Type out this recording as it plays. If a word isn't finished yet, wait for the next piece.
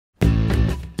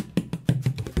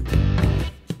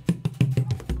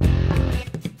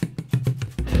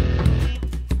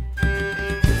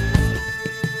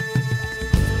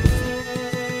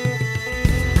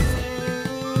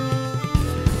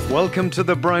Welcome to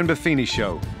the Brian Buffini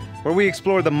Show, where we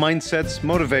explore the mindsets,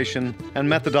 motivation,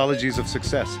 and methodologies of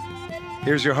success.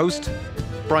 Here's your host,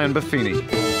 Brian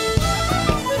Buffini.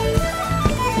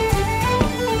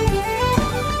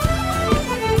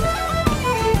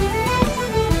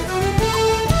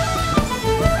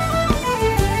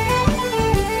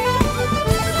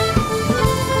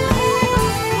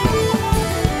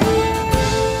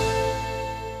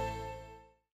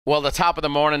 Well, the top of the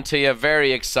morning to you.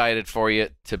 Very excited for you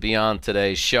to be on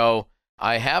today's show.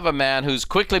 I have a man who's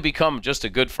quickly become just a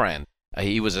good friend.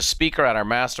 He was a speaker at our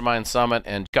Mastermind Summit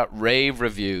and got rave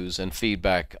reviews and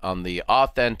feedback on the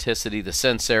authenticity, the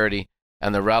sincerity,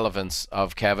 and the relevance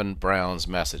of Kevin Brown's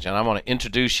message. And I want to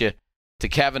introduce you to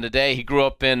Kevin today. He grew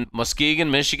up in Muskegon,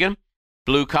 Michigan,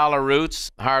 blue-collar roots,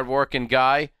 hard-working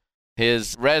guy.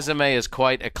 His resume is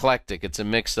quite eclectic. It's a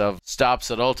mix of stops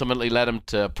that ultimately led him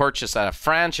to purchase a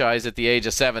franchise at the age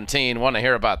of 17. Want to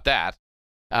hear about that.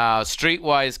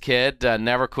 Streetwise kid,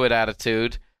 never quit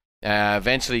attitude.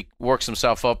 Eventually works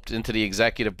himself up into the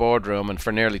executive boardroom, and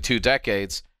for nearly 2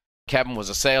 decades, Kevin was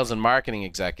a sales and marketing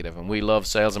executive, and we love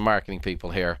sales and marketing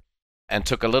people here, and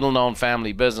took a little-known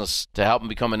family business to help him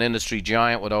become an industry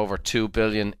giant with over $2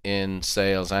 billion in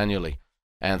sales annually.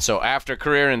 And so after a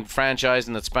career in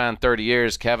franchising that spanned 30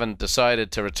 years, Kevin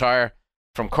decided to retire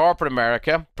from corporate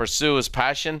America, pursue his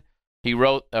passion. He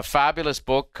wrote a fabulous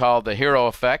book called The Hero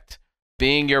Effect,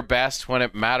 Being Your Best When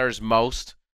It Matters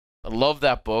Most. I love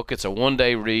that book. It's a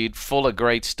one-day read full of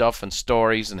great stuff and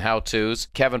stories and how-tos.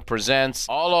 Kevin presents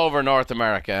all over North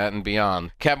America and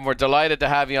beyond. Kevin, we're delighted to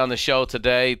have you on the show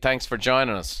today. Thanks for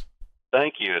joining us.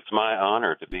 Thank you. It's my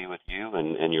honor to be with you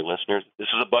and your listeners. This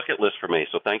is a bucket list for me,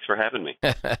 so thanks for having me.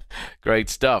 Great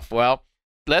stuff. Well,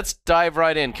 let's dive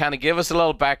right in. Kind of give us a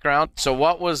little background. So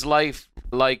what was life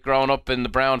like growing up in the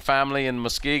Brown family in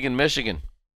Muskegon, Michigan?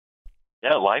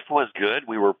 Yeah, life was good.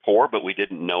 We were poor, but we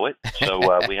didn't know it. So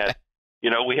we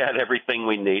had everything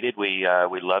we needed. We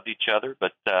loved each other,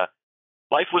 but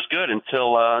life was good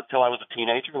until I was a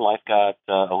teenager. Life got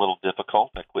a little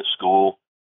difficult. I quit school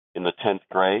in the 10th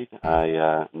grade.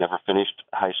 I never finished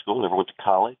high school, never went to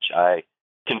college. I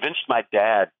convinced my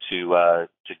dad to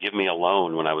give me a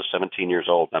loan when I was 17 years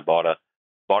old. And I bought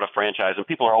a franchise, and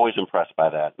people are always impressed by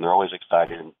that, and they're always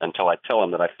excited until I tell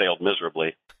them that I failed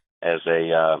miserably as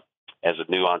a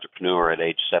new entrepreneur at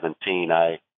age 17.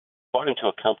 I bought into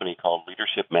a company called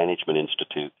Leadership Management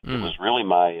Institute. It was really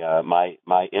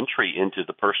my entry into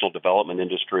the personal development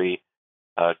industry.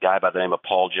 A guy by the name of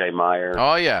Paul J. Meyer.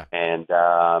 Oh yeah, and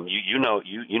you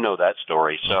know that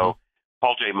story. So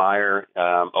Paul J. Meyer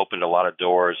opened a lot of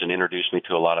doors and introduced me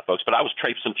to a lot of folks. But I was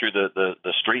traipsing through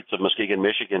the streets of Muskegon,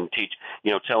 Michigan,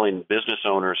 telling business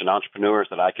owners and entrepreneurs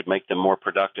that I could make them more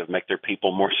productive, make their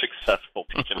people more successful,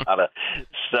 teach them how to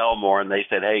sell more. And they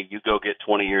said, "Hey, you go get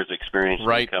 20 years experience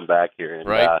and come back here,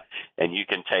 and you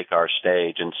can take our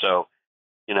stage." And so,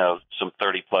 some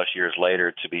 30-plus years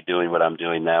later, to be doing what I'm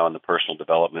doing now in the personal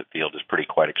development field is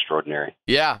quite extraordinary.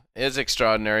 Yeah, it's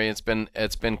extraordinary. It's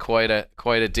been quite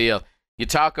a deal. You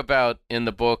talk about in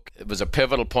the book, it was a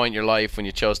pivotal point in your life when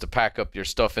you chose to pack up your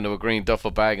stuff into a green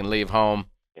duffel bag and leave home.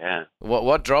 Yeah.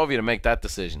 What drove you to make that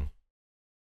decision?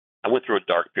 I went through a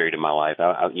dark period in my life.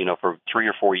 For 3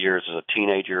 or 4 years as a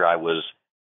teenager, I was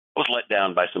let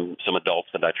down by some adults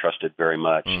that I trusted very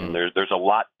much. And there's a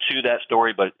lot to that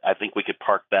story, but I think we could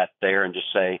park that there and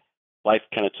just say life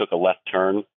kind of took a left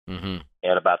turn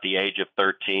at about the age of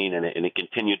 13, and it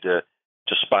continued to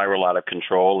spiral out of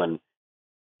control. And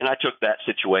I took that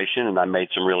situation and I made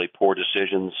some really poor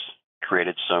decisions,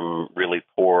 created some really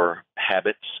poor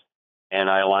habits, and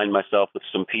I aligned myself with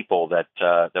some people that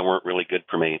weren't really good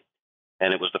for me.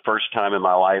 And it was the first time in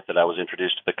my life that I was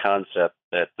introduced to the concept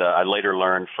that I later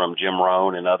learned from Jim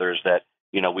Rohn and others that,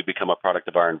 we become a product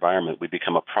of our environment. We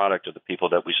become a product of the people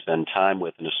that we spend time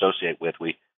with and associate with.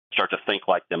 We start to think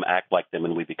like them, act like them,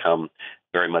 and we become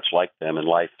very much like them. And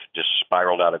life just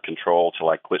spiraled out of control till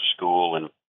I quit school and,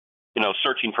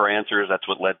 searching for answers. That's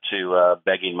what led to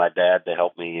begging my dad to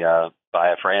help me buy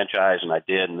a franchise, and I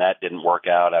did, and that didn't work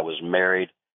out. I was married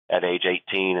at age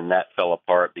 18, and that fell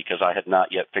apart because I had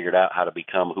not yet figured out how to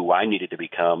become who I needed to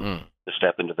become to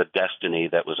step into the destiny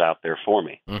that was out there for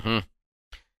me.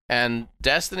 And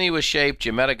destiny was shaped.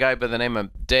 You met a guy by the name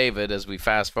of David, as we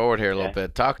fast forward here a little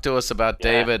bit. Talk to us about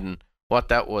David and what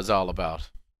that was all about.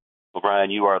 Well,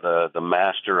 Brian, you are the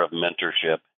master of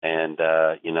mentorship, and,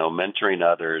 mentoring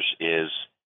others is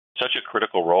such a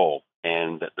critical role.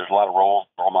 And there's a lot of role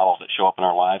models that show up in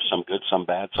our lives, some good, some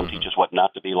bad. Some teach us what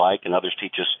not to be like, and others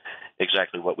teach us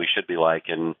exactly what we should be like.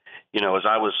 And, as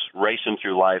I was racing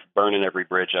through life, burning every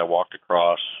bridge I walked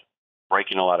across,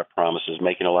 breaking a lot of promises,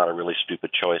 making a lot of really stupid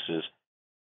choices.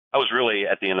 I was really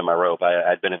at the end of my rope.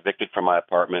 I'd been evicted from my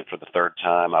apartment for the third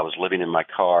time. I was living in my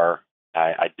car.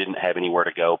 I didn't have anywhere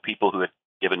to go. People who had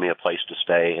given me a place to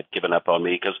stay had given up on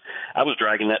me because I was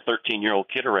dragging that 13-year-old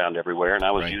kid around everywhere, and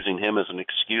I was using him as an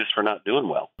excuse for not doing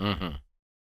well. Mm-hmm.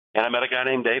 And I met a guy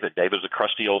named David. David was a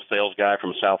crusty old sales guy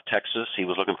from South Texas. He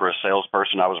was looking for a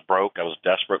salesperson. I was broke. I was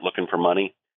desperate, looking for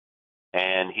money.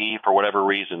 And he, for whatever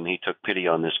reason, he took pity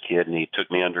on this kid, and he took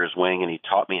me under his wing, and he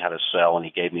taught me how to sell, and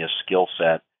he gave me a skill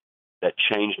set that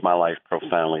changed my life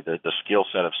profoundly. The skill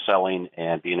set of selling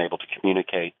and being able to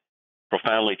communicate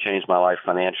profoundly changed my life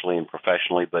financially and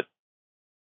professionally. But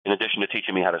in addition to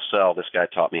teaching me how to sell, this guy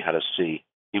taught me how to see.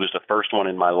 He was the first one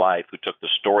in my life who took the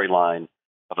storyline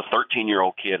of a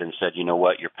 13-year-old kid and said, you know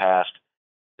what, your past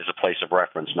is a place of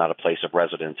reference, not a place of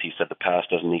residence. He said the past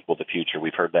doesn't equal the future.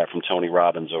 We've heard that from Tony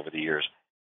Robbins over the years.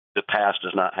 The past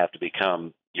does not have to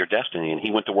become your destiny. And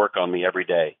he went to work on me every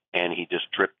day, and he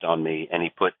just dripped on me, and he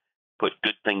put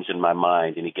good things in my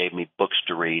mind, and he gave me books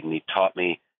to read, and he taught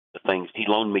me the things. He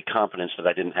loaned me confidence that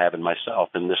I didn't have in myself,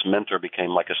 and this mentor became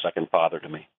like a second father to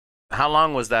me. How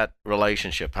long was that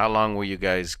relationship? How long were you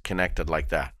guys connected like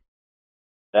that?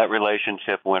 That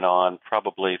relationship went on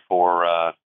probably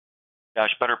for,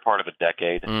 better part of a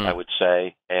decade, I would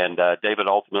say. And David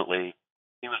ultimately,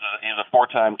 he was a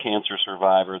 4-time cancer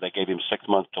survivor. They gave him 6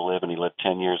 months to live, and he lived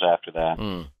 10 years after that.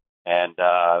 And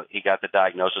he got the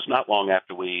diagnosis not long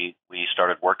after we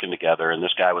started working together. And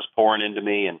this guy was pouring into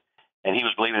me, and he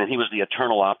was believing, and he was the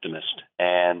eternal optimist.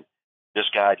 And this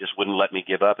guy just wouldn't let me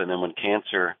give up. And then when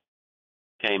cancer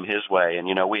came his way, and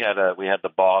we had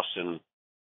the boss and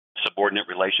subordinate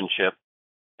relationship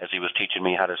as he was teaching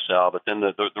me how to sell. But then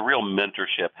the real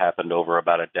mentorship happened over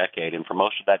about a decade. And for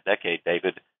most of that decade,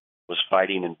 David was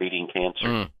fighting and beating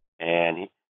cancer. And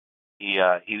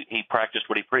he practiced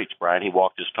what he preached, Brian. He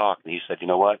walked his talk, and he said, you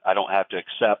know what? I don't have to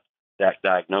accept that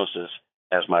diagnosis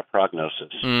as my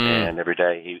prognosis. And every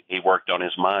day he worked on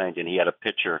his mind, and he had a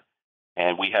picture.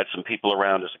 And we had some people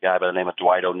around us, a guy by the name of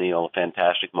Dwight O'Neill, a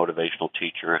fantastic motivational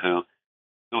teacher who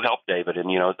helped David. And,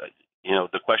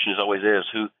 the question always is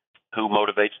who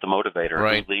motivates the motivator,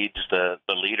 right? Who leads the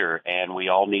leader? And we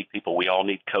all need people. We all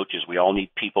need coaches. We all need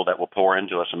people that will pour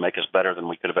into us and make us better than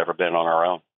we could have ever been on our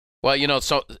own. Well,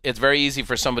 so it's very easy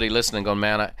for somebody listening going,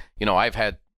 man, I've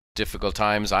had difficult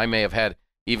times. I may have had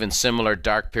even similar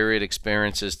dark period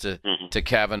experiences to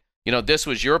Kevin. This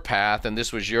was your path, and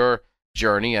this was your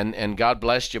journey, and God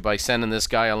blessed you by sending this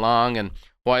guy along. And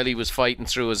while he was fighting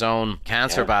through his own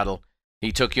cancer battle,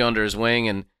 he took you under his wing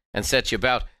and set you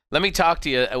about. Let me talk to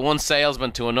you, one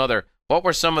salesman to another. What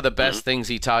were some of the best things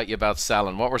he taught you about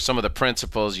selling? What were some of the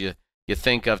principles you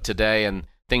think of today and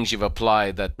things you've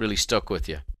applied that really stuck with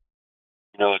you?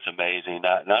 It's amazing.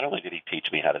 Not only did he teach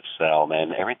me how to sell,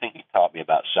 man, everything he taught me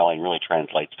about selling really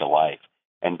translates to life,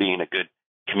 and being a good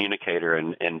communicator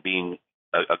and being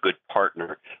a good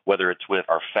partner, whether it's with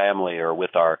our family or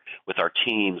with our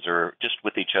teams or just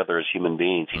with each other as human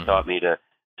beings. He taught me to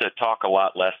talk a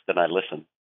lot less than I listen,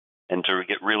 and to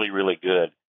get really, really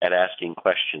good at asking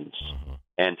questions,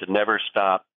 and to never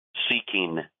stop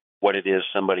seeking what it is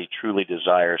somebody truly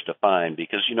desires to find.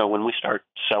 Because, when we start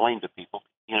selling to people,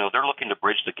 they're looking to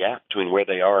bridge the gap between where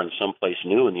they are and someplace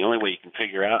new. And the only way you can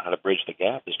figure out how to bridge the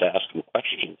gap is to ask them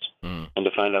questions and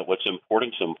to find out what's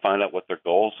important to them, find out what their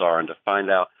goals are, and to find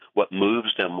out what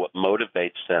moves them, what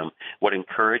motivates them, what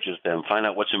encourages them, find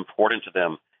out what's important to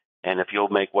them. And if you'll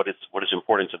make what is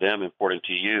important to them important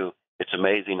to you, it's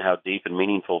amazing how deep and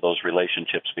meaningful those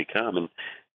relationships become. And,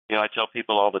 I tell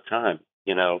people all the time,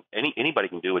 anybody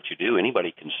can do what you do.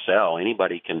 Anybody can sell.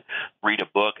 Anybody can read a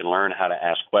book and learn how to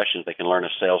ask questions. They can learn a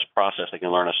sales process. They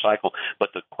can learn a cycle. But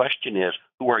the question is,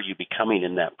 who are you becoming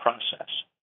in that process?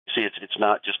 See, it's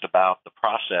not just about the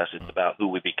process. It's about who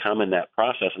we become in that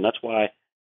process. And that's why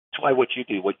what you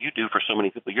do for so many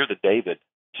people, you're the David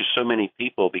to so many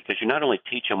people, because you not only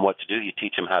teach them what to do, you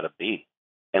teach them how to be.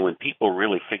 And when people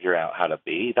really figure out how to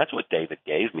be, that's what David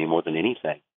gave me more than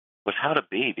anything, was how to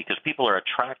be, because people are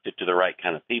attracted to the right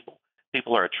kind of people.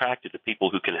 People are attracted to people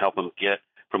who can help them get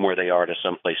from where they are to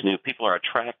someplace new. People are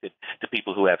attracted to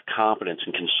people who have confidence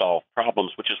and can solve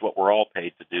problems, which is what we're all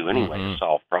paid to do anyway, to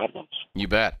solve problems. You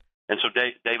bet. And so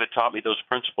David taught me those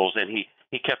principles, and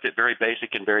he kept it very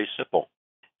basic and very simple.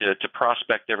 To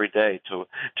prospect every day,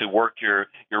 to work your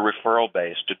referral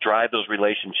base, to drive those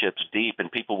relationships deep,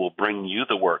 and people will bring you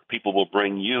the work. People will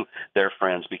bring you their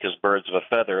friends, because birds of a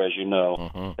feather, as you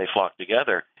know, they flock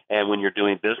together. And when you're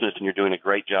doing business and you're doing a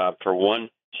great job for one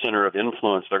center of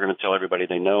influence, they're going to tell everybody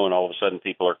they know, and all of a sudden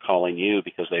people are calling you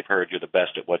because they've heard you're the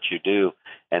best at what you do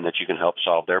and that you can help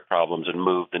solve their problems and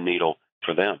move the needle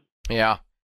for them. Yeah,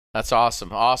 that's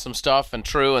awesome. Awesome stuff and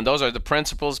true. And those are the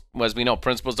principles. As we know,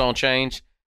 principles don't change.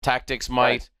 Tactics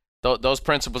might. Right. Those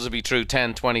principles will be true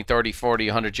 10, 20, 30, 40,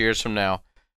 100 years from now.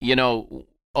 You know,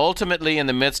 ultimately, in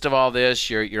the midst of all this,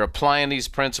 you're applying these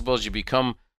principles. You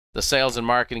become the sales and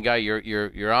marketing guy.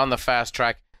 You're on the fast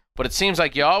track. But it seems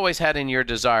like you always had in your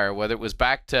desire, whether it was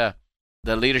back to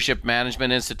the Leadership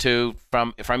Management Institute,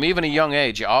 from even a young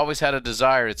age, you always had a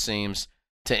desire, it seems,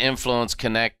 to influence,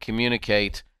 connect,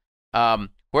 communicate.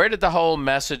 Where did the whole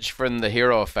message from the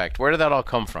hero effect, where did that all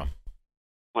come from?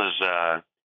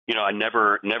 I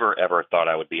never ever thought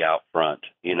I would be out front.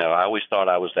 I always thought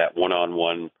I was that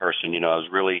one-on-one person. I was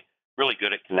really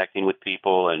good at connecting with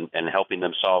people and helping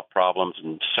them solve problems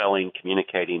and selling,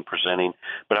 communicating, presenting.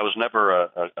 But I was never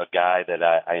a guy that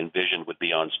I envisioned would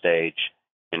be on stage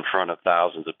in front of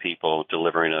thousands of people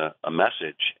delivering a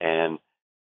message. And,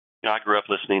 I grew up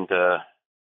listening to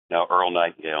Earl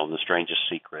Nightingale and The Strangest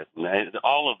Secret, and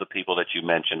all of the people that you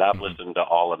mentioned. I've listened to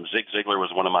all of them. Zig Ziglar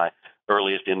was one of my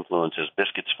earliest influences.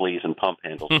 Biscuits, Fleas, and Pump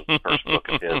Handles was the first book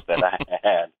of his that I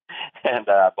had, and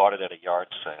I bought it at a yard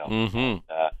sale.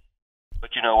 Mm-hmm. But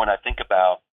when I think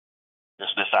about this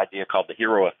idea called the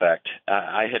hero effect,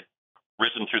 I had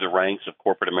risen through the ranks of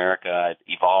corporate America. I'd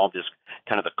evolved as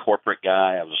kind of the corporate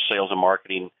guy. I was a sales and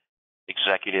marketing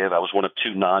executive. I was one of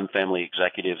two non-family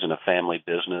executives in a family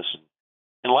business.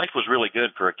 And life was really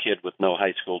good for a kid with no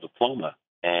high school diploma.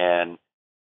 And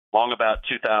long about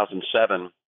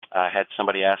 2007, I had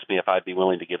somebody ask me if I'd be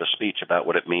willing to give a speech about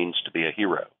what it means to be a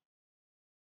hero.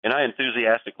 And I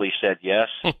enthusiastically said yes.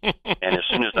 And as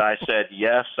soon as I said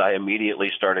yes, I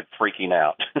immediately started freaking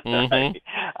out. Mm-hmm.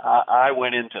 I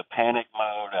went into panic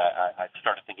mode. I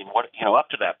started thinking, up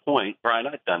to that point, Brian,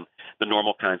 I'd done the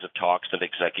normal kinds of talks that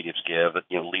executives give,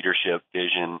 leadership,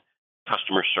 vision,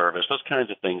 customer service, those kinds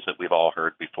of things that we've all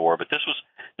heard before. But this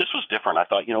was different. I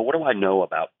thought, what do I know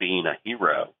about being a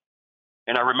hero?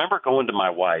 And I remember going to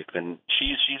my wife, and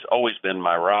she's always been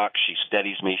my rock. She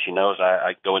steadies me. She knows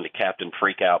I go into Captain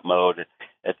Freak Out mode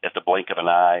at the blink of an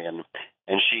eye.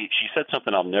 And she said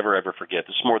something I'll never, ever forget.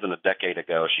 This is more than a decade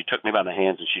ago. She took me by the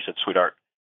hands and she said, "Sweetheart,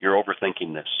 you're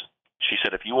overthinking this." She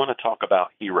said, "If you want to talk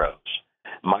about heroes,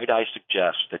 might I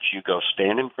suggest that you go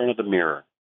stand in front of the mirror,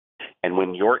 and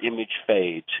when your image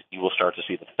fades, you will start to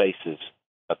see the faces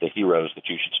of the heroes that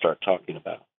you should start talking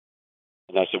about."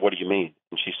 And I said, "What do you mean?"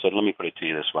 And she said, "Let me put it to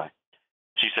you this way."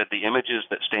 She said, "The images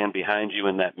that stand behind you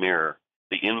in that mirror,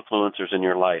 the influencers in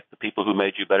your life, the people who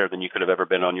made you better than you could have ever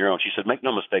been on your own." She said, "Make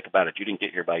no mistake about it. You didn't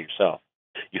get here by yourself.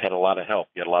 You had a lot of help.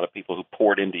 You had a lot of people who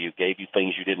poured into you, gave you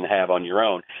things you didn't have on your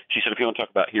own." She said, "If you want to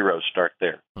talk about heroes, start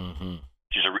there." Mm-hmm.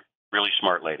 She's a really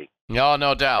smart lady. No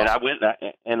doubt. And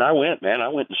I went, man. I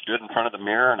went and stood in front of the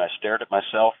mirror, and I stared at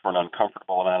myself for an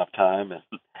uncomfortable amount of time.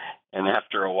 And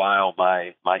after a while,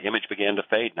 my image began to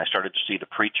fade, and I started to see the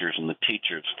preachers and the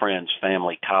teachers, friends,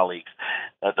 family, colleagues,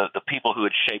 the people who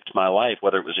had shaped my life,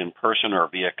 whether it was in person or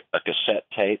via a cassette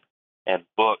tape and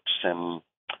books and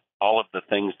all of the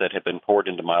things that had been poured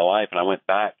into my life. And I went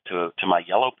back to my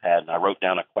yellow pad, and I wrote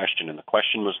down a question, and the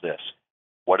question was this: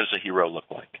 what does a hero look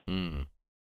like? Mm.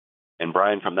 And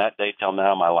Brian, from that day till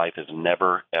now, my life has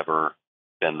never, ever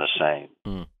been the same.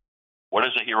 Mm. What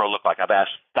does a hero look like? I've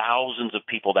asked thousands of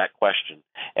people that question.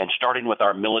 And starting with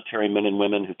our military men and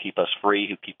women who keep us free,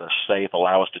 who keep us safe,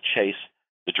 allow us to chase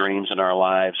the dreams in our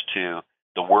lives, to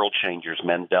the world changers,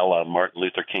 Mandela, Martin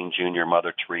Luther King Jr.,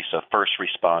 Mother Teresa, first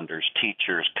responders,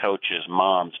 teachers, coaches,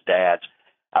 moms, dads.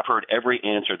 I've heard every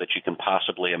answer that you can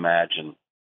possibly imagine.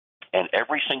 And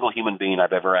every single human being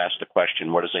I've ever asked the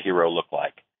question, what does a hero look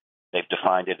like? They've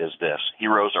defined it as this: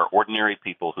 heroes are ordinary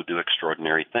people who do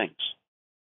extraordinary things.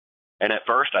 And at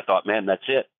first I thought, man, that's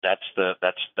it. That's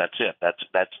it.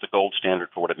 That's the gold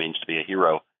standard for what it means to be a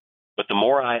hero. But the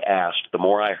more I asked, the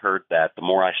more I heard that, the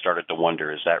more I started to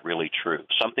wonder, is that really true?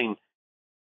 Something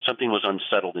was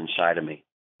unsettled inside of me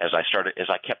as I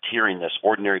kept hearing this: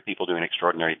 ordinary people doing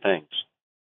extraordinary things.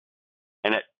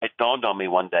 And it dawned on me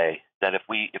one day that if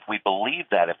we believe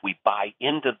that, if we buy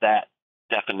into that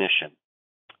definition,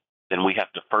 then we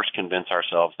have to first convince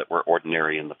ourselves that we're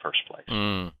ordinary in the first place.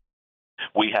 Mm.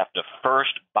 We have to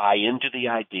first buy into the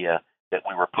idea that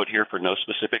we were put here for no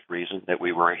specific reason, that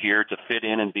we were here to fit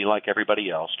in and be like everybody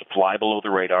else, to fly below the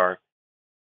radar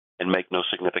and make no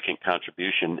significant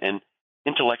contribution. And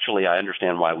intellectually, I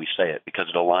understand why we say it, because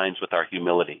it aligns with our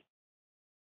humility.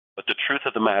 But the truth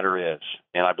of the matter is,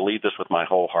 and I believe this with my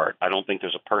whole heart, I don't think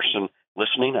there's a person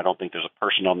listening, I don't think there's a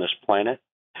person on this planet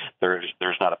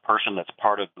There's not a person that's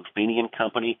part of Buffini and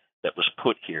Company that was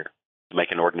put here to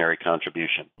make an ordinary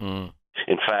contribution.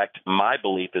 In fact, my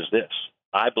belief is this.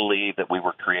 I believe that we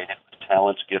were created with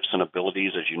talents, gifts, and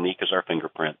abilities as unique as our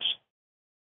fingerprints.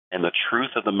 And the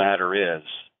truth of the matter is,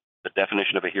 the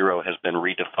definition of a hero has been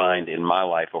redefined in my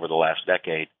life over the last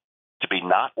decade to be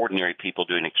not ordinary people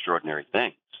doing extraordinary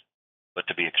things, but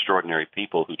to be extraordinary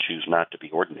people who choose not to be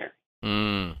ordinary.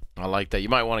 I like that. You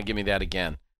might want to give me that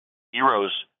again.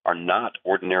 Heroes are not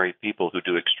ordinary people who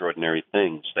do extraordinary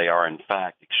things. They are, in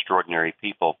fact, extraordinary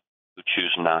people who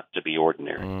choose not to be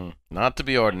ordinary. Not to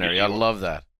be ordinary. I love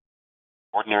that.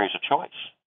 Ordinary is a choice.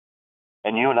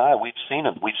 And you and I, we've seen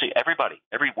them. We've seen everybody.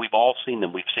 We've all seen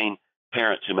them. We've seen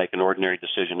parents who make an ordinary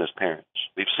decision as parents.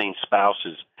 We've seen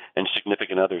spouses and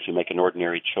significant others who make an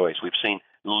ordinary choice. We've seen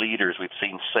leaders. We've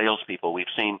seen salespeople. We've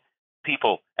seen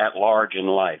people at large in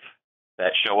life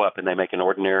that show up and they make an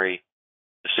ordinary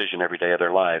decision every day of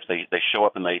their lives. They show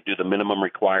up and they do the minimum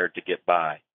required to get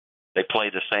by. They play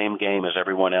the same game as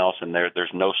everyone else, and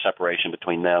there's no separation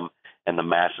between them and the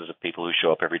masses of people who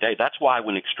show up every day. That's why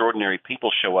when extraordinary people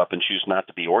show up and choose not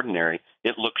to be ordinary,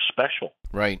 it looks special.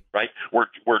 Right.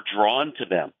 We're drawn to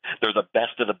them. They're the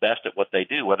best of the best at what they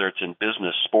do, whether it's in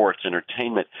business, sports,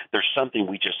 entertainment. There's something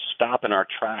we just stop in our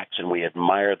tracks and we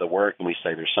admire the work and we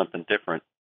say there's something different.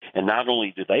 And not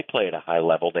only do they play at a high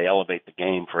level, they elevate the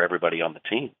game for everybody on the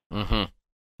team.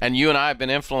 And you and I have been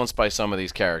influenced by some of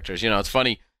these characters. You know, it's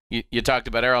funny. You talked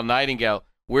about Earl Nightingale.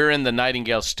 We're in the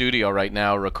Nightingale studio right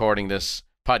now recording this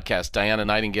podcast. Diana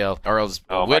Nightingale, Earl's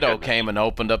widow, came and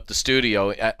opened up the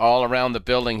studio all around the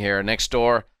building here. Next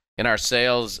door in our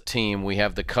sales team, we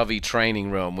have the Covey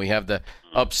training room. We have the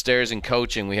upstairs in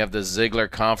coaching. We have the Ziegler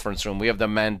conference room. We have the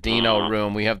Mandino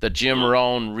room. We have the Jim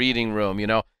Rohn reading room, you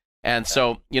know. And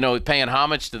so, you know, paying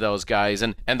homage to those guys.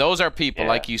 And those are people,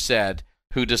 like you said,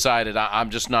 who decided, I'm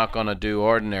just not going to do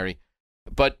ordinary.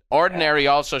 But ordinary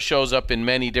also shows up in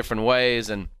many different ways,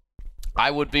 and I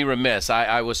would be remiss.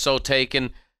 I was so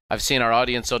taken. I've seen our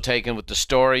audience so taken with the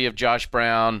story of Josh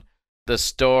Brown, the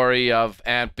story of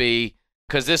Aunt Bee,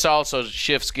 because this also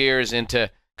shifts gears into,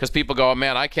 because people go, oh,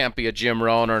 man, I can't be a Jim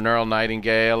Rohn or an Earl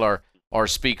Nightingale or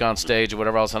speak on stage or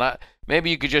whatever else. And maybe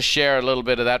you could just share a little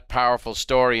bit of that powerful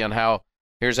story on how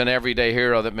here's an everyday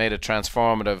hero that made a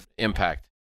transformative impact.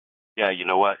 Yeah, you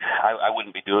know what? I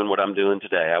wouldn't be doing what I'm doing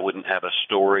today. I wouldn't have a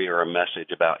story or a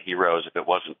message about heroes if it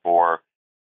wasn't for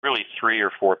really 3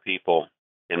 or 4 people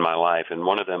in my life, and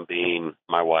one of them being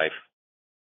my wife,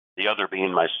 the other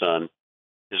being my son.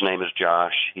 His name is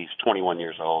Josh. He's 21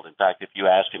 years old. In fact, if you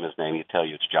ask him his name, he'd tell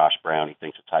you it's Josh Brown. He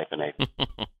thinks it's hyphenated.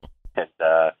 And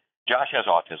Josh has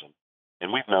autism,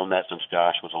 and we've known that since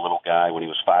Josh was a little guy. When he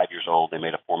was 5 years old, they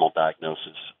made a formal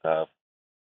diagnosis of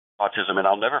autism, and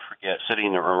I'll never forget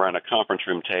sitting around a conference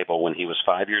room table when he was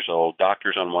 5 years old,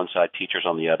 doctors on one side, teachers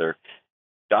on the other.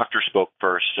 Doctor spoke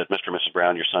first, said, Mr. and Mrs.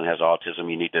 Brown, your son has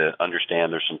autism. You need to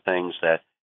understand there's some things that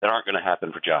aren't going to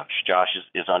happen for Josh. Josh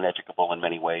is uneducable in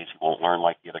many ways. He won't learn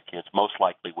like the other kids, most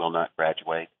likely will not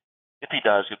graduate. If he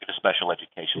does, he'll get a special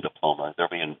education diploma. There'll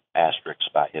be an asterisk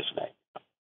by his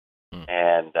name.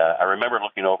 And I remember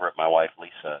looking over at my wife,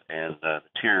 Lisa, and the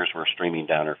tears were streaming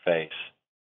down her face.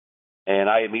 And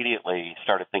I immediately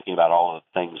started thinking about all of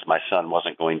the things my son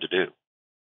wasn't going to do.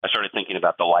 I started thinking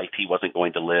about the life he wasn't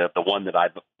going to live. The one that I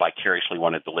vicariously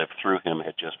wanted to live through him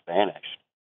had just vanished.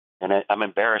 And I'm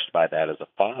embarrassed by that as a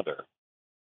father.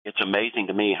 It's amazing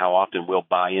to me how often we'll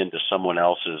buy into someone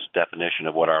else's definition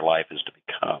of what our life is to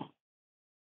become.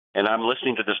 And I'm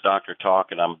listening to this doctor talk,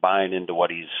 and I'm buying into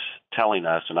what he's telling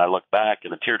us. And I look back,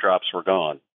 and the teardrops were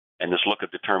gone. And this look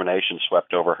of determination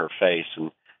swept over her face.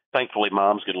 And thankfully,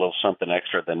 moms get a little something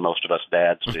extra than most of us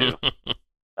dads do.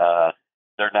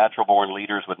 They're natural-born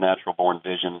leaders with natural-born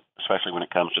vision, especially when it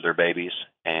comes to their babies.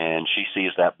 And she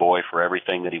sees that boy for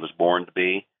everything that he was born to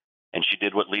be. And she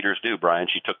did what leaders do, Brian.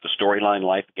 She took the storyline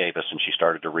life gave us, and she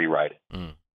started to rewrite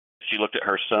it. She looked at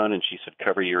her son, and she said,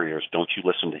 cover your ears. Don't you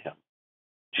listen to him.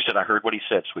 She said, I heard what he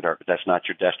said, sweetheart, but that's not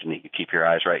your destiny. You keep your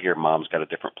eyes right here. Mom's got a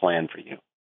different plan for you.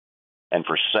 And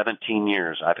for 17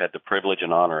 years, I've had the privilege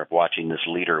and honor of watching this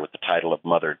leader with the title of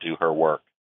mother do her work.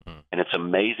 And it's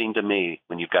amazing to me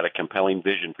when you've got a compelling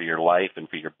vision for your life and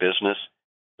for your business,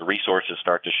 the resources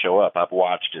start to show up. I've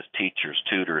watched as teachers,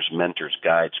 tutors, mentors,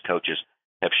 guides, coaches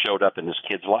have showed up in this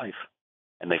kid's life.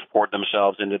 And they've poured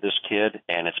themselves into this kid,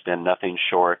 and it's been nothing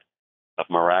short of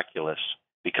miraculous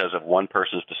because of one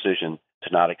person's decision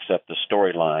to not accept the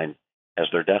storyline as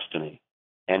their destiny.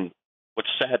 And what's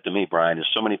sad to me, Brian, is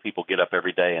so many people get up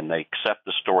every day and they accept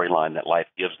the storyline that life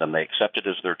gives them. They accept it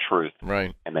as their truth.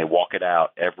 Right. And they walk it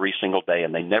out every single day,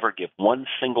 and they never give one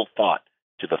single thought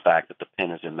to the fact that the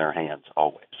pen is in their hands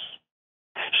always.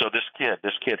 So this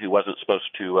kid who wasn't supposed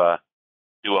to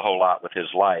do a whole lot with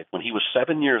his life, when he was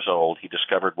 7 years old, he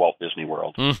discovered Walt Disney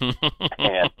World.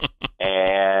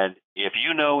 and if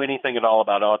you know anything at all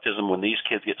about autism, when these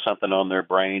kids get something on their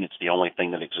brain, it's the only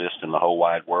thing that exists in the whole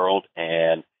wide world.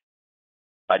 And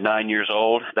by 9 years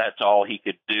old, that's all he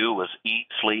could do was eat,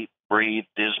 sleep, breathe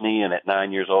Disney. And at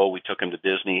 9 years old, we took him to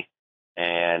Disney,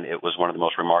 and it was one of the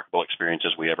most remarkable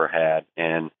experiences we ever had.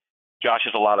 And Josh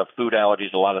has a lot of food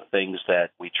allergies, a lot of things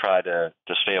that we try to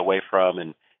stay away from,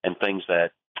 and things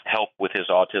that help with his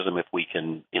autism if we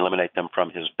can eliminate them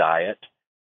from his diet.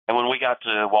 And when we got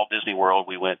to Walt Disney World,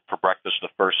 we went for breakfast the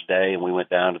first day, and we went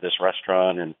down to this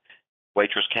restaurant, and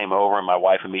waitress came over, and my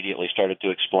wife immediately started to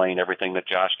explain everything that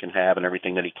Josh can have and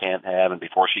everything that he can't have. And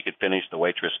before she could finish, the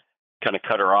waitress kind of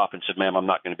cut her off and said, "Ma'am, I'm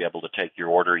not going to be able to take your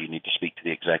order. You need to speak to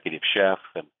the executive chef."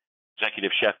 And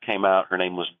executive chef came out. Her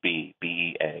name was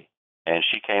B-E-A. And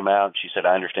she came out, and she said,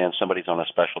 "I understand somebody's on a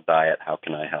special diet. How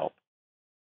can I help?"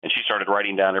 And she started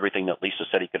writing down everything that Lisa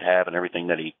said he could have and everything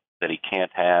that he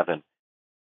can't have. And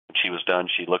when she was done,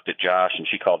 she looked at Josh, and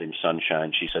she called him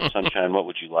Sunshine. She said, "Sunshine, what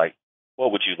would you like?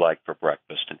 What would you like for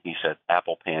breakfast?" And he said,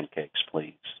 "Apple pancakes,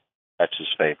 please." That's his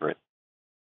favorite.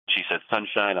 She said,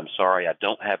 "Sunshine, I'm sorry, I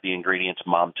don't have the ingredients.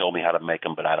 Mom told me how to make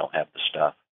them, but I don't have the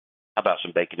stuff. How about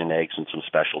some bacon and eggs and some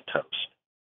special toast?"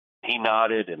 He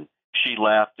nodded, and she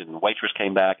left, and the waitress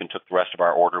came back and took the rest of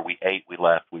our order. We ate, we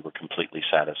left, we were completely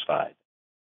satisfied.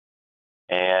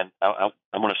 And I'm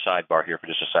going to sidebar here for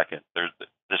just a second. There's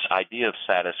this idea of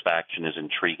satisfaction is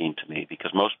intriguing to me,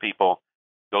 because most people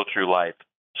go through life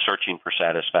searching for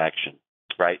satisfaction,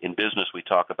 right? In business, we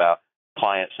talk about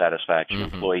client satisfaction,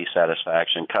 employee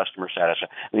satisfaction, customer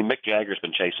satisfaction. I mean, Mick Jagger's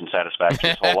been chasing satisfaction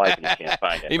his whole life, and he can't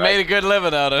find it. He made a good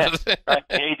living out of it. Right?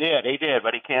 He did,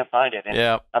 but he can't find it.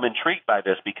 And I'm intrigued by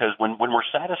this, because when we're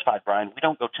satisfied, Brian, we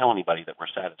don't go tell anybody that we're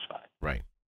satisfied. Right.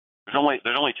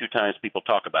 There's only two times people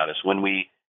talk about us: when we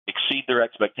exceed their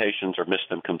expectations or miss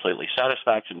them completely.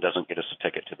 Satisfaction doesn't get us a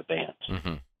ticket to the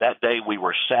dance. That day we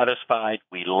were satisfied,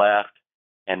 we left,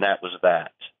 and that was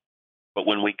that. But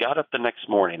when we got up the next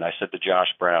morning, I said to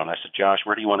Josh Brown, I said, "Josh,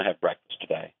 where do you want to have breakfast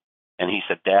today?" And he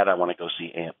said, "Dad, I want to go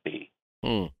see Aunt B."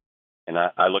 And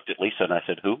I looked at Lisa and I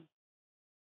said, "Who?"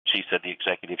 She said, "The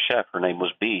executive chef. Her name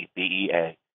was B,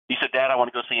 B-E-A." He said, "Dad, I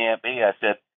want to go see Aunt B." I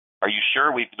said, "Are you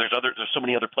sure? There's so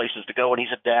many other places to go." And he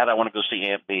said, "Dad, I want to go see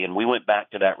Aunt B." And we went back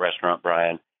to that restaurant,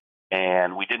 Brian,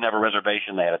 and we didn't have a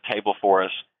reservation. They had a table for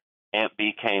us. Aunt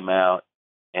B came out,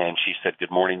 and she said,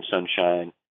 "Good morning,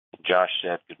 Sunshine." Josh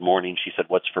said, "Good morning." She said,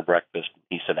 "What's for breakfast?"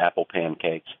 He said, "Apple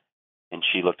pancakes." And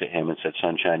she looked at him and said,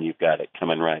 "Sunshine, you've got it.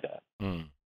 Coming right up."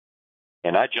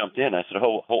 And I jumped in. I said,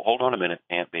 hold on a minute,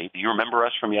 Aunt B. Do you remember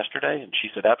us from yesterday? And she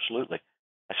said, "Absolutely."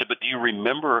 I said, "But do you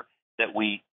remember that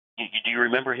do you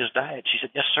remember his diet?" She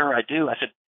said, "Yes, sir, I do." I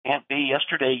said, "Aunt B,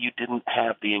 yesterday you didn't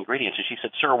have the ingredients." And she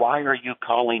said, "Sir, why are you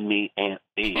calling me Aunt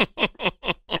B?" I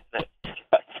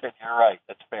said, "You're right.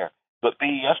 That's fair. But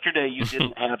B, yesterday you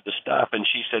didn't have the stuff." And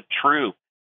she said, "True."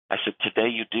 I said, "Today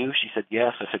you do?" She said,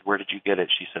 "Yes." I said, "Where did you get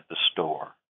it?" She said, "The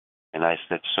store." And I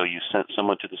said, "So you sent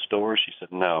someone to the store?" She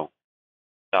said, "No.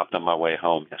 Stopped on my way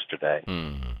home yesterday."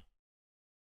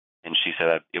 And she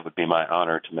said, "It would be my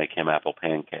honor to make him apple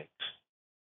pancakes."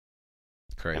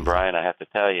 Crazy. And Brian, I have to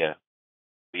tell you,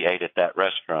 we ate at that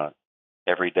restaurant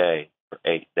every day for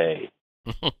 8 days.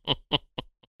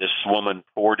 This woman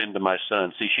poured into my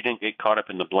son. See, she didn't get caught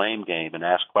up in the blame game and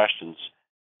ask questions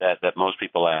that most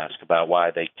people ask about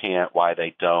why they can't, why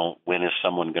they don't, when is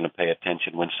someone going to pay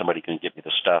attention, when somebody can give me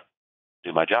the stuff to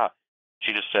do my job.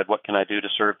 She just said, "What can I do to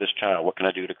serve this child? What can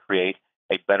I do to create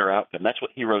a better outcome?" That's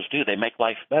what heroes do. They make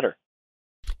life better.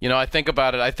 You know, I think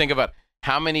about it. I think about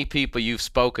how many people you've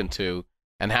spoken to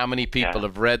and how many people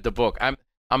have read the book.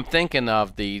 I'm thinking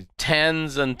of the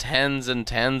tens and tens and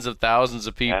tens of thousands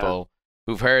of people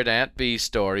who've heard Aunt B's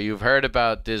story, who've heard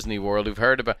about Disney World, who've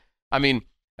heard about. I mean,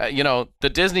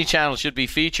 the Disney Channel should be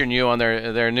featuring you on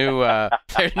their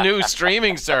new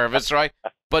streaming service, right?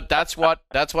 But that's what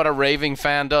a raving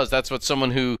fan does. That's what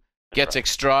someone who gets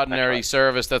extraordinary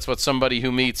service. That's what somebody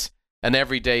who meets an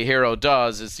everyday hero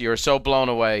does. Is you're so blown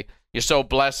away, you're so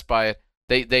blessed by it.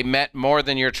 They met more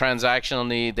than your transactional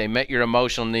need. They met your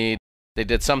emotional need. They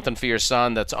did something for your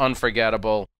son that's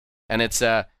unforgettable, and it's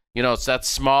it's that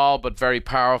small but very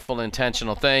powerful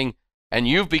intentional thing. And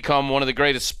you've become one of the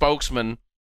greatest spokesmen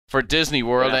for Disney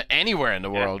World anywhere in the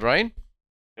world, right?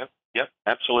 Yep,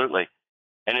 absolutely.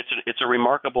 And it's a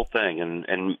remarkable thing.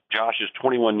 And Josh is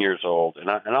 21 years old, and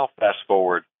I'll fast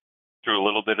forward through a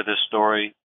little bit of this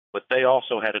story. But they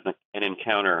also had an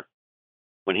encounter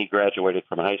when he graduated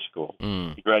from high school.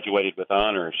 He graduated with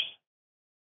honors.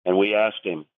 And we asked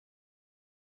him,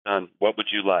 son, what would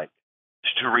you like?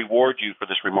 To reward you for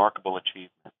this remarkable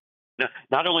achievement. Now,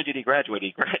 not only did he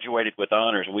graduated with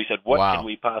honors. And we said, what can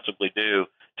we possibly do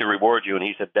to reward you? And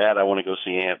he said, Dad, I want to go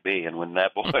see Aunt B. And when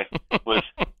that boy was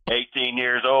 18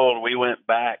 years old, we went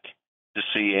back to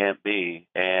see Aunt B.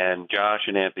 And Josh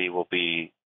and Aunt B will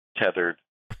be tethered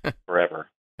forever.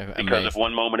 Because of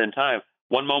one moment in time.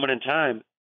 One moment in time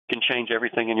can change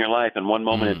everything in your life. And one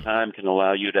moment in time can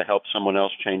allow you to help someone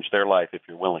else change their life if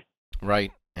you're willing.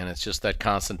 Right. And it's just that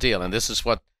constant deal. And this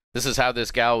is how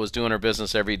this gal was doing her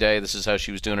business every day. This is how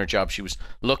she was doing her job. She was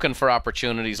looking for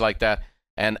opportunities like that.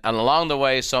 And along the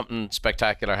way, something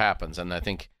spectacular happens. And I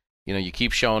think, you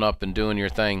keep showing up and doing your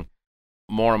thing,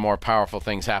 more and more powerful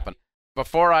things happen.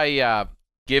 Before I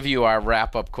give you our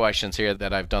wrap-up questions here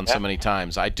that I've done so many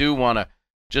times, I do want to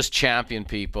just champion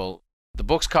people. The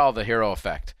book's called The Hero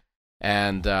Effect.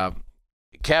 And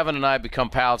Kevin and I become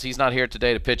pals. He's not here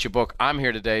today to pitch a book. I'm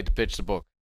here today to pitch the book.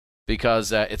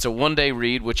 Because it's a one-day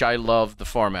read, which I love the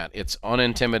format. It's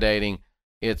unintimidating.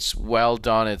 It's well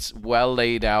done. It's well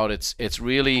laid out. It's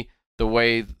really the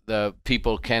way the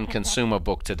people can consume a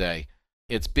book today.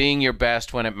 It's being your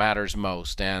best when it matters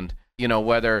most. And,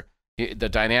 whether the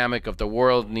dynamic of the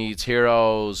world needs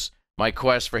heroes, my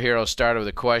quest for heroes started with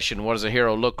a question, what does a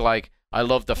hero look like? I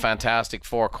love the fantastic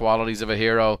 4 qualities of a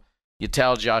hero. You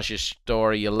tell Josh's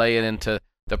story. You lay it into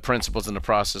the principles and the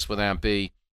process with Aunt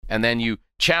B. And then you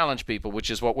challenge people,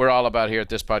 which is what we're all about here at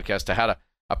this podcast, to how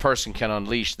a person can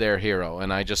unleash their hero.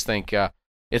 And I just think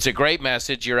it's a great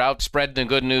message. You're out spreading the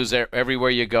good news everywhere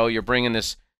you go. You're bringing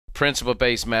this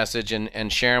principle-based message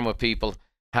and sharing with people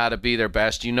how to be their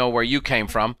best. You know where you came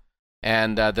from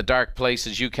and the dark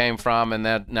places you came from, and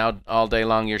that now all day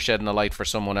long you're shedding a light for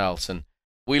someone else. And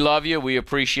we love you. We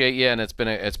appreciate you, and it's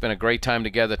been a great time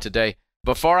together today.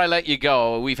 Before I let you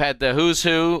go, we've had the who's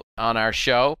who on our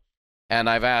show. And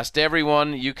I've asked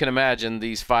everyone, you can imagine,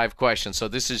 these 5 questions. So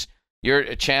this is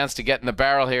your chance to get in the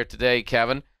barrel here today,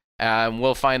 Kevin.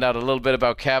 We'll find out a little bit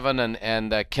about Kevin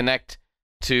and connect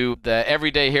to the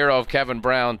everyday hero of Kevin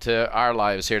Brown to our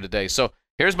lives here today. So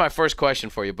here's my first question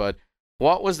for you, bud.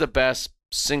 What was the best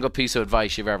single piece of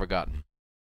advice you've ever gotten?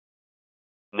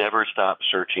 Never stop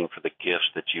searching for the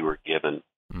gifts that you were given.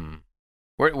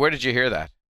 Where did you hear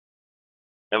that?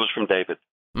 That was from David.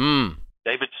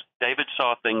 David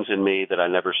saw things in me that I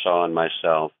never saw in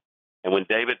myself. And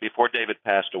before David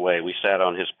passed away, we sat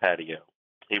on his patio.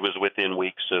 He was within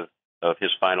weeks of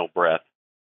his final breath.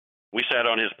 We sat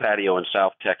on his patio in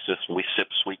South Texas, and we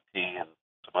sipped sweet tea and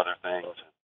some other things,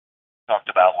 and talked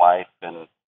about life and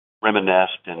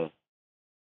reminisced. And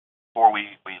before we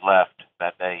left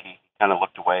that day, he kind of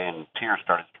looked away, and tears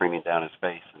started streaming down his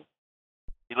face. And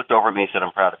he looked over at me and said,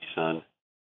 "I'm proud of you, son."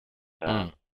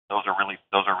 Those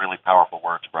are really powerful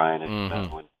words, Brian.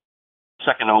 And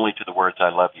second only to the words "I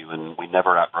love you," and we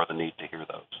never outgrow the need to hear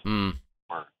those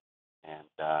words. And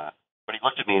but he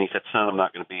looked at me and he said, "Son, I'm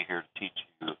not going to be here to teach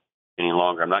you any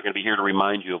longer. I'm not going to be here to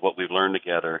remind you of what we've learned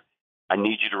together. I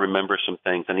need you to remember some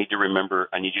things. I need you to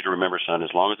remember, son.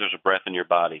 As long as there's a breath in your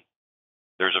body,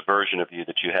 there's a version of you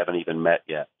that you haven't even met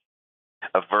yet.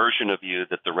 A version of you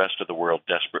that the rest of the world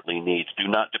desperately needs. Do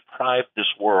not deprive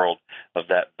this world of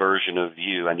that version of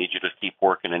you. I need you to keep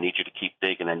working. I need you to keep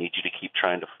digging. I need you to keep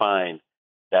trying to find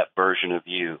that version of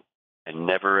you and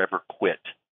never, ever quit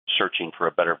searching for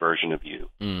a better version of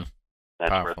you."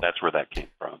 That's where that came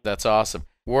from. That's awesome.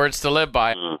 Words to live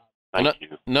by. Thank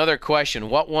you. Another question.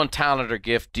 What one talent or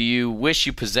gift do you wish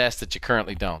you possessed that you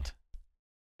currently don't?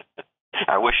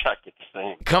 I wish I could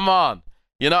sing. Come on.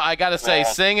 I got to say,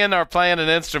 singing or playing an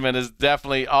instrument is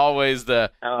definitely always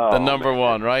the number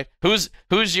one, right? Who's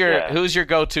your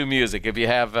go-to music? If you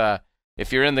have,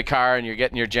 if you're in the car and you're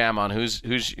getting your jam on,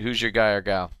 who's your guy or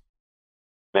gal?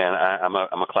 Man, I'm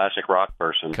a classic rock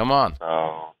person. Come on.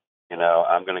 So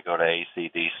I'm going to go to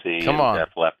AC/DC Come and on.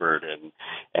 Def Leppard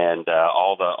and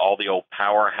all the old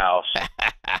powerhouse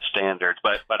standards.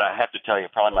 But I have to tell you,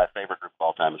 probably my favorite group of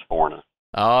all time is Foreigner.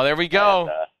 Oh, there we go.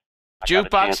 And,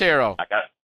 Jukebox Hero.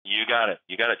 You got it,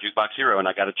 Jukebox Hero, and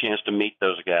I got a chance to meet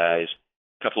those guys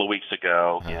a couple of weeks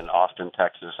ago in Austin,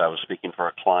 Texas. I was speaking for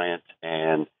a client,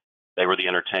 and they were the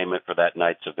entertainment for that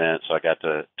night's event, so I got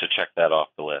to check that off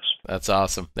the list. That's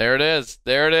awesome. There it is.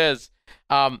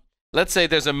 Let's say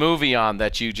there's a movie on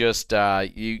that you just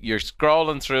you're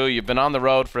scrolling through. You've been on the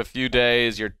road for a few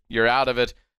days. You're out of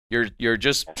it. You're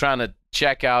just trying to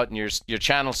check out, and you're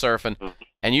channel surfing,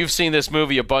 and you've seen this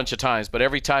movie a bunch of times. But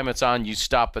every time it's on, you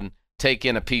stop and take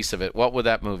in a piece of it. What would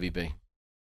that movie be?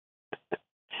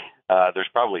 There's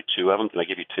probably two of them. Can I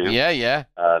give you two? Yeah.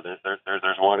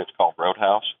 There's one. It's called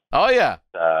Roadhouse. Oh, yeah.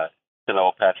 It's an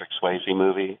old Patrick Swayze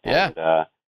movie. Yeah.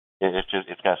 And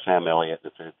it's got Sam Elliott.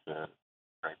 It's a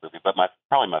great movie. But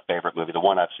probably my favorite movie, the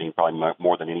one I've seen probably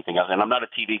more than anything else. And I'm not a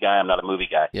TV guy. I'm not a movie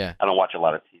guy. Yeah. I don't watch a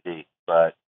lot of TV.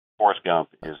 But Forrest Gump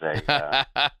is a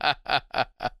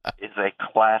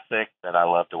classic that I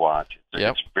love to watch.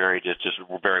 It's just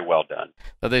very well done.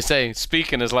 So they say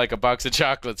speaking is like a box of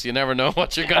chocolates. You never know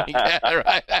what you're going to get.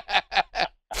 Right?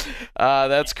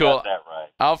 That's cool. Got that right.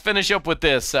 I'll finish up with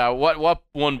this. What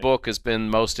one book has been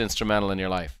most instrumental in your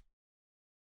life?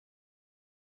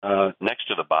 Next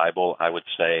to the Bible, I would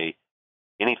say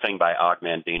anything by Og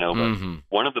Mandino. But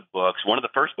one of the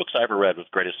first books I ever read was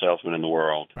Greatest Salesman in the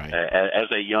World. Right.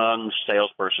 As a young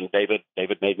salesperson, David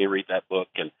made me read that book.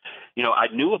 And, I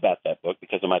knew about that book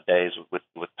because of my days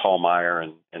with Paul Meyer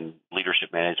and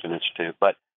Leadership Management Institute.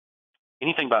 But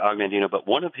anything by Og Mandino, but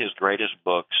one of his greatest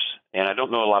books, and I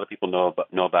don't know a lot of people know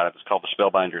about it, it's called The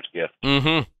Spellbinder's Gift.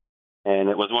 Mm-hmm. And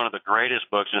it was one of the greatest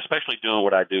books, and especially doing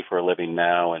what I do for a living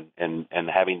now and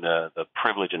having the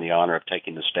privilege and the honor of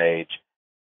taking the stage.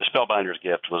 The Spellbinder's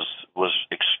Gift was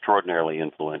extraordinarily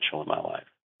influential in my life.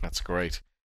 That's great.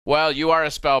 Well, you are a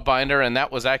spellbinder, and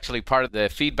that was actually part of the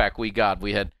feedback we got.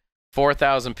 We had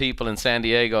 4,000 people in San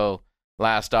Diego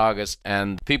last August,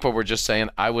 and people were just saying,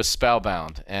 I was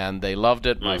spellbound, and they loved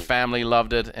it. My family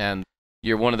loved it, and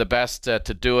you're one of the best to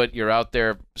do it. You're out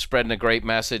there spreading a great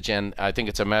message, and I think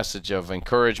it's a message of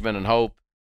encouragement and hope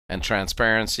and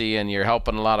transparency, and you're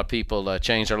helping a lot of people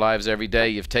change their lives every day.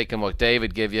 You've taken what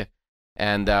David gave you,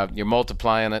 and you're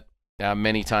multiplying it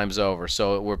many times over.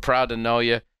 So we're proud to know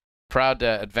you, proud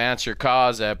to advance your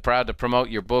cause, proud to promote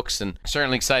your books, and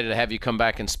certainly excited to have you come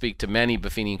back and speak to many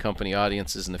Buffini & Company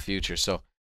audiences in the future. So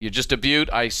you're just a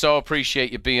beaut. I so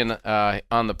appreciate you being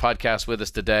on the podcast with us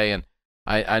today, and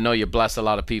I know you bless a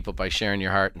lot of people by sharing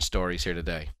your heart and stories here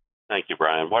today. Thank you,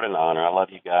 Brian. What an honor. I love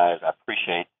you guys. I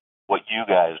appreciate what you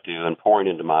guys do and pouring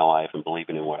into my life and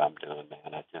believing in what I'm doing,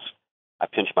 man. I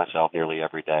pinch myself nearly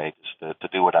every day. Just to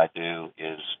do what I do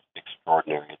is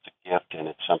extraordinary. It's a gift, and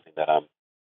it's something that I'm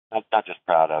not just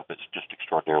proud of, it's just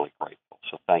extraordinarily grateful.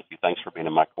 So thank you. Thanks for being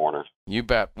in my corner. You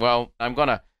bet. Well, I'm going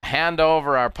to hand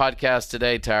over our podcast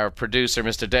today to our producer,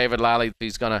 Mr. David Lally.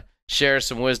 He's going to share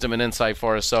some wisdom and insight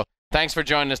for us. So thanks for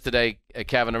joining us today,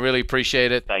 Kevin. I really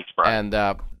appreciate it. Thanks, Brian.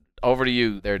 And over to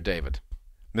you there, David.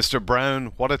 Mr.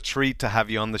 Brown, what a treat to have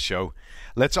you on the show.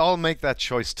 Let's all make that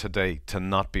choice today to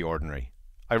not be ordinary.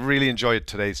 I really enjoyed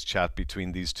today's chat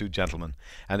between these two gentlemen.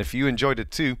 And if you enjoyed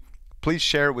it too, please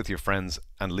share it with your friends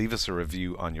and leave us a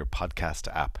review on your podcast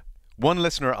app. One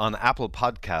listener on Apple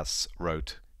Podcasts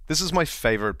wrote, "This is my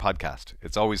favorite podcast.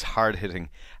 It's always hard-hitting,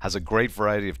 has a great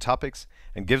variety of topics,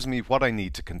 and gives me what I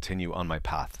need to continue on my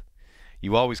path.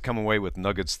 You always come away with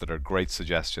nuggets that are great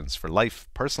suggestions for life,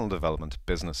 personal development,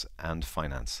 business, and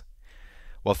finance."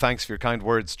 Well, thanks for your kind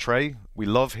words, Trey. We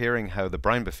love hearing how the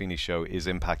Brian Buffini Show is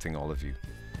impacting all of you.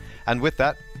 And with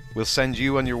that, we'll send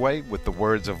you on your way with the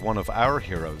words of one of our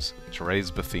heroes, Therese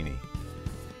Buffini.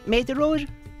 May the road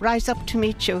rise up to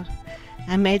meet you,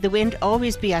 and may the wind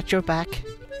always be at your back.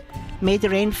 May the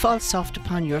rain fall soft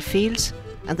upon your fields,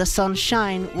 and the sun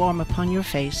shine warm upon your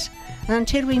face. And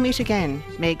until we meet again,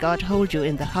 may God hold you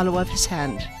in the hollow of his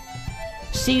hand.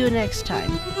 See you next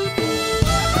time.